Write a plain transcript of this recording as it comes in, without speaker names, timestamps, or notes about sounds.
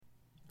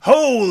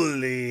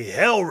Holy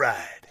hell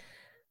ride.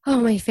 Oh,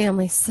 my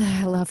family,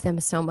 I love them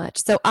so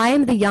much. So I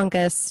am the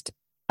youngest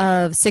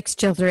of six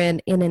children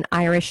in an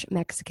Irish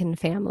Mexican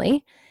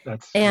family.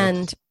 That's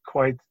And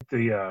quite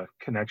the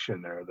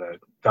connection there.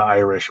 The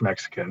Irish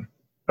Mexican.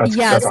 That's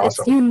yes, it's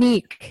awesome.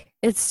 unique.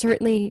 It's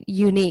certainly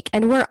unique.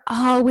 And we're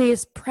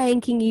always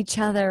pranking each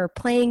other,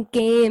 playing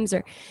games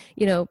or,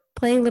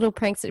 playing little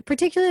pranks,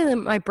 particularly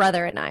my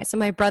brother and I. So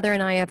my brother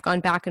and I have gone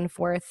back and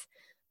forth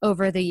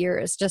over the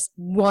years, just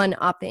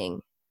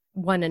one-upping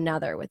one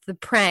another with the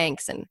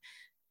pranks. And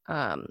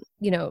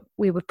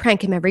we would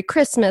prank him every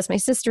Christmas. My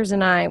sisters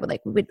and I would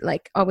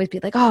always be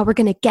like, oh, we're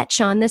going to get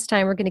Sean this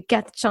time. We're going to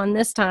get Sean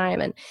this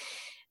time. And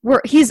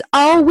he's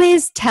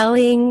always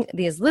telling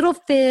these little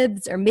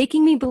fibs or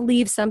making me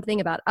believe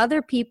something about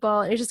other people.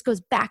 And it just goes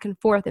back and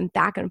forth and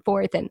back and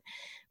forth. And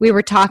we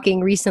were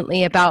talking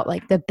recently about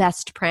like the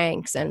best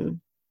pranks. And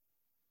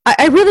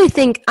I really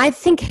think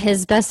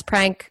his best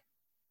prank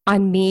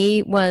on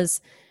me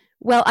was,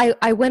 well,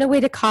 I went away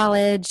to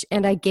college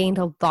and I gained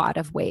a lot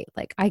of weight.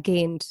 Like I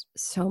gained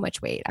so much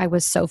weight. I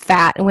was so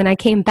fat. And when I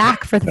came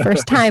back for the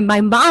first time,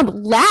 my mom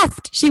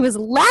laughed. She was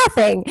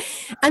laughing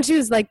and she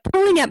was like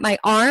pulling at my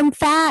arm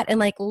fat and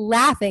like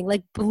laughing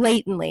like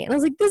blatantly. And I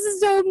was like, this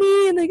is so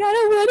mean. Like, I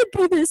don't want to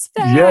be this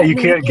Yeah, fat. And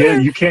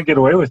like, you can't get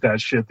away with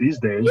that shit these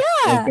days. Like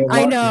yeah, good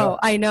I luck. Yeah, know.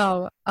 I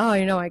know. Oh,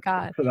 I know. I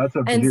got. so that's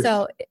And abuse.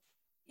 so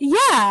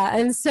yeah,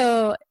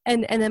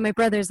 and then my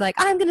brother's like,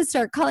 I'm gonna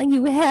start calling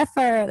you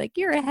heifer, like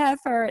you're a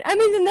heifer. I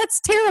mean, and that's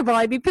terrible.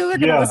 I mean, people are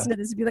gonna Yeah, listen to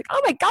this and be like, oh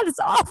my god, it's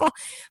awful.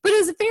 But it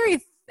was very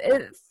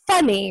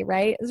funny,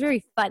 right? It was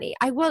very funny.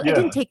 I didn't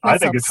yeah. take I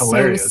think myself it's so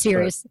hilarious, but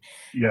serious.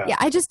 yeah. Yeah,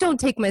 I just don't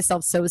take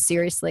myself so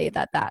seriously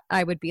that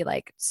I would be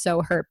like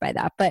so hurt by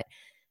that. But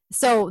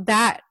so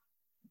that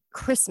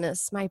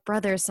Christmas, my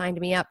brother signed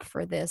me up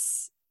for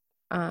this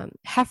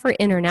Heifer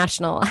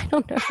International. I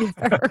don't know if you've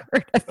ever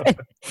heard of it.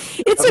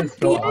 It's That a is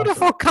so awesome.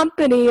 beautiful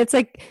company. It's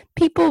like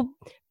people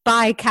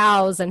buy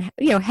cows and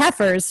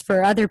heifers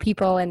for other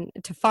people and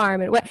to farm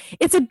and what.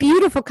 It's a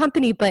beautiful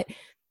company, but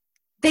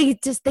they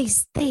just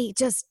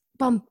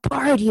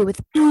bombard you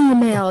with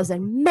emails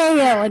and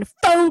mail and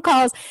phone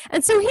calls.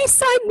 And so he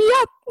signed me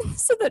up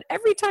so that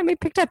every time I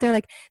picked up, they're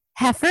like,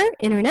 Heifer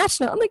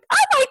International. I'm like,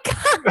 oh my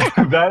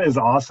God. That is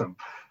awesome.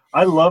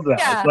 I love that.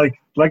 Yeah.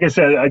 Like I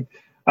said,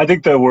 I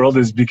think the world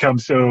has become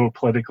so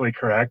politically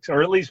correct,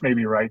 or at least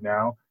maybe right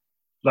now.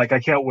 Like I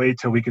can't wait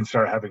till we can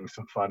start having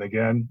some fun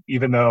again.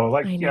 Even though,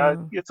 like, I yeah,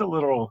 know. it's a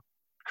little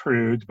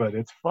crude, but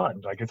it's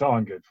fun. Like it's all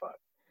in good fun,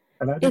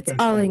 and I think It's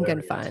that's all in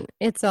good hilarious. fun.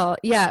 It's all,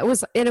 yeah,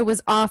 it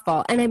was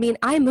awful. And I mean,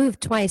 I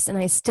moved twice and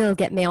I still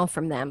get mail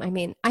from them. I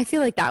mean, I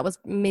feel like that was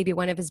maybe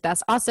one of his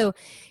best. Also,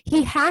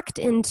 he hacked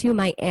into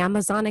my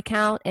Amazon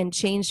account and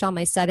changed all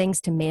my settings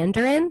to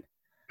Mandarin.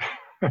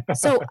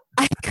 So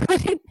I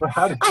couldn't, But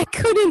how did? I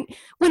couldn't,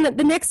 when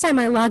the next time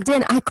I logged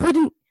in, I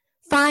couldn't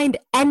find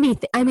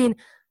anything. I mean,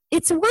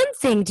 it's one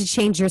thing to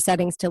change your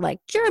settings to like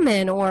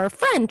German or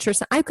French or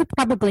something. I could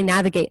probably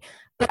navigate,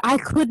 but I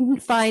couldn't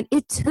find,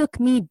 it took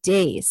me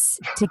days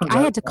I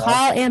had That's to call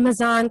awesome.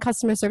 Amazon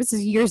customer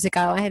services years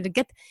ago. I had to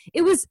get,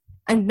 it was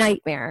a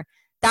nightmare.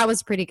 That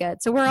was pretty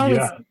good. So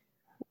Yeah,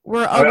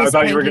 we're I always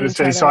thought you were going pranking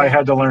to each say. So I other.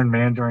 had to learn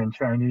Mandarin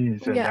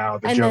Chinese, and Yeah. now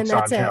the And then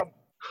joke's that's on it. him.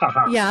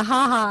 Haha, Yeah.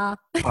 Haha.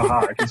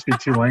 haha! I can speak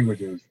two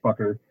languages,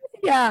 fucker.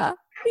 Yeah.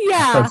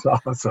 Yeah. That's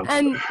awesome.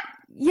 And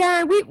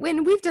yeah,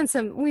 we've done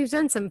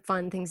some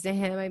fun things to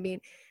him. I mean,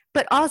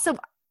 but also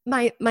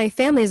my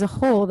family as a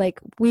whole, like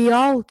we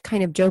all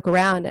kind of joke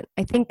around, and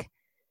I think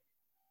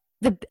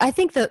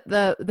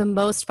the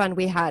most fun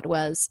we had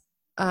was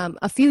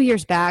a few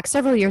years back,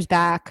 several years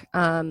back.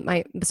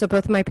 Both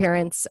of my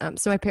parents,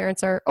 so my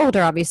parents are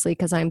older, obviously,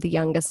 because I'm the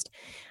youngest.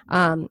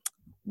 Um,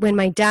 when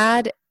my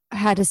dad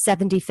had his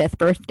 75th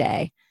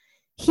birthday,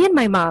 he and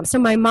my mom. So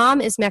my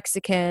mom is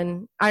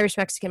Mexican, Irish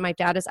Mexican. My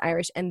dad is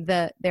Irish, and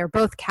they're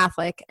both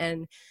Catholic.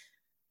 And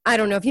I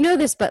don't know if you know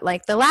this, but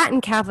like the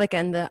Latin Catholic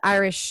and the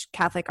Irish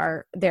Catholic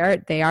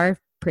they are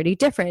pretty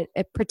different,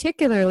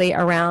 particularly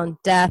around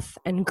death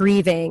and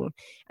grieving.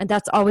 And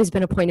that's always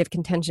been a point of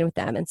contention with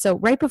them. And so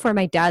right before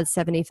my dad's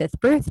 75th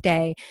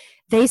birthday,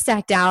 they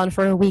sat down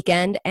for a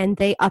weekend and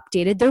they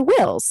updated their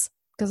wills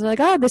because they're like,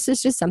 oh, this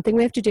is just something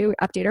we have to do,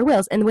 update our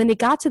wills. And when they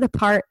got to the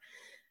part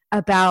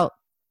about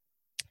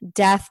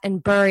death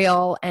and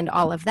burial and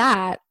all of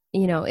that,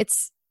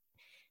 it's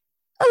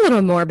a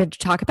little morbid to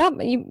talk about,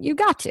 but you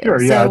got to.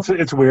 Sure, yeah, So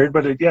it's weird,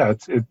 but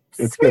it's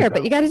it's good weird, but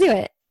though. you got to do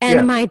it. And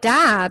Yeah, my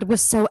dad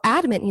was so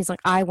adamant. He's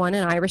like, I want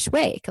an Irish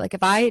wake. Like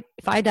if I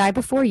die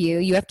before you,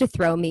 you have to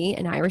throw me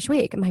an Irish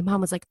wake. And my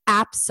mom was like,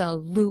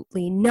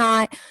 absolutely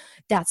not.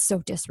 That's so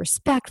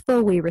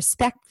disrespectful. We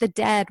respect the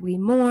dead. We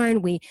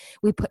mourn. We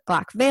put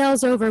black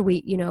veils over.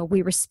 We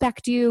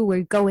respect you.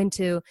 We go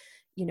into,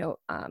 you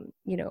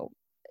know,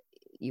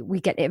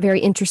 we get very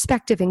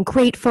introspective and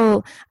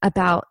grateful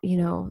about,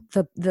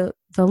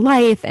 the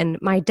life. And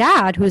my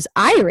dad, who's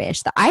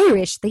Irish, the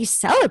Irish, they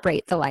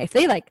celebrate the life.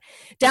 They like,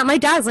 my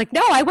dad's like,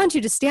 no, I want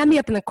you to stand me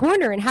up in the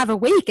corner and have a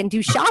wake and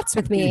do shots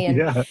with me. And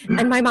Yeah.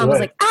 and my mom was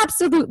Right. like,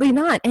 absolutely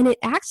not. And it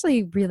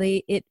actually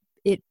really, it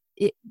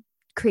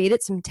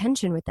created some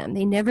tension with them.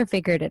 They never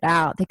figured it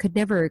out. They could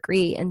never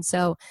agree. And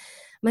so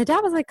my dad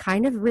was like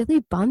kind of really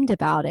bummed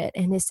about it.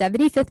 And his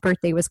 75th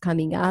birthday was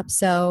coming up.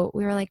 So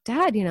we were like,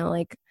 Dad,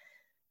 like,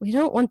 we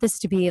don't want this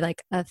to be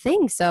like a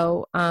thing.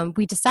 So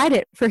we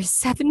decided for his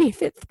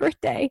 75th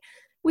birthday,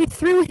 we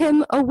threw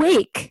him a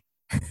wake.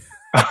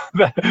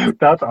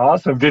 That's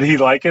awesome. Did he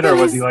like it, It or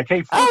was he was, like,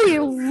 "Hey, fuck oh, he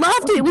you"?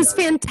 loved it. It was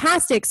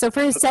fantastic. So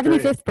for his That's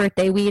great. 75th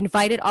birthday, we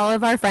invited all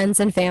of our friends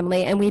and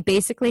family, and we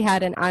basically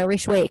had an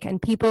Irish wake,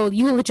 and people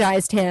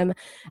eulogized him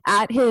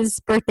at his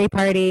birthday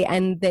party,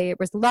 and there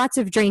was lots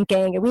of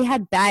drinking, and we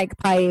had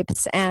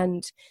bagpipes,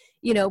 and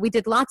we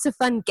did lots of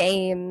fun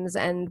games,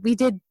 and we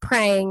did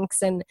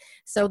pranks. And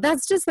so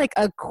that's just like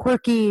a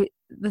quirky,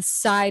 the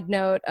side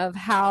note of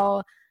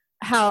how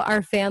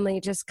our family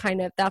just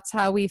kind of, that's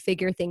how we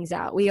figure things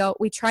out.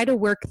 We try to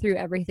work through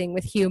everything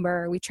with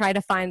humor. We try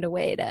to find a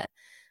way to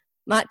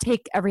not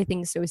take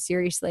everything so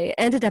seriously. It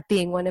ended up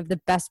being one of the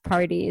best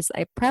parties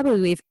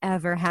we've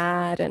ever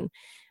had. And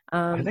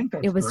I think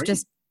it that's was great.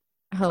 just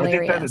I think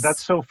hilarious.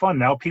 that's so fun.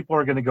 Now people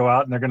are going to go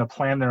out and they're going to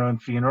plan their own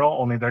funeral,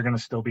 only they're going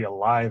to still be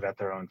alive at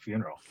their own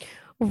funeral.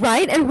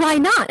 Right? And why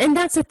not? And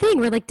that's the thing.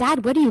 We're like,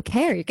 Dad, what do you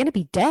care? You're going to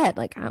be dead.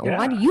 Like,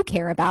 why do Yeah. you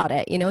care about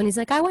it? And he's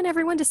like, I want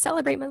everyone to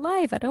celebrate my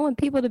life. I don't want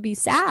people to be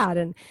sad.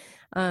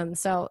 And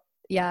so,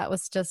 yeah, it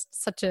was just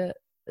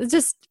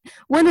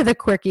one of the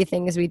quirky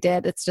things we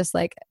did. It's just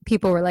like,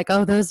 people were like,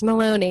 oh, those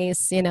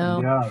Maloney's, Yeah.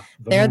 The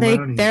there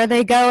Maloney's.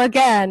 they go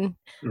again.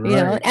 Right.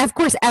 And of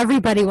course,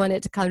 everybody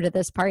wanted to come to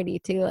this party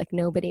too. Like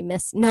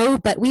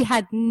but we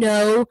had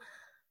no,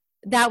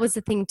 that was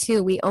the thing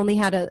too. We only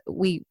had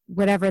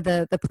whatever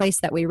the place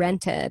that we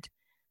rented,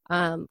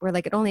 we're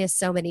like, it only has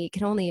so many,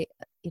 can only,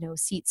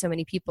 seat so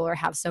many people or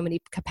have so many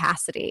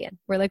capacity. And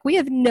we're like, we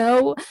have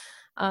no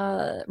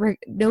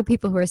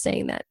people who are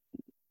saying that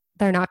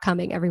they're not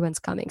coming. Everyone's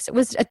coming. So it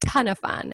was a ton of fun.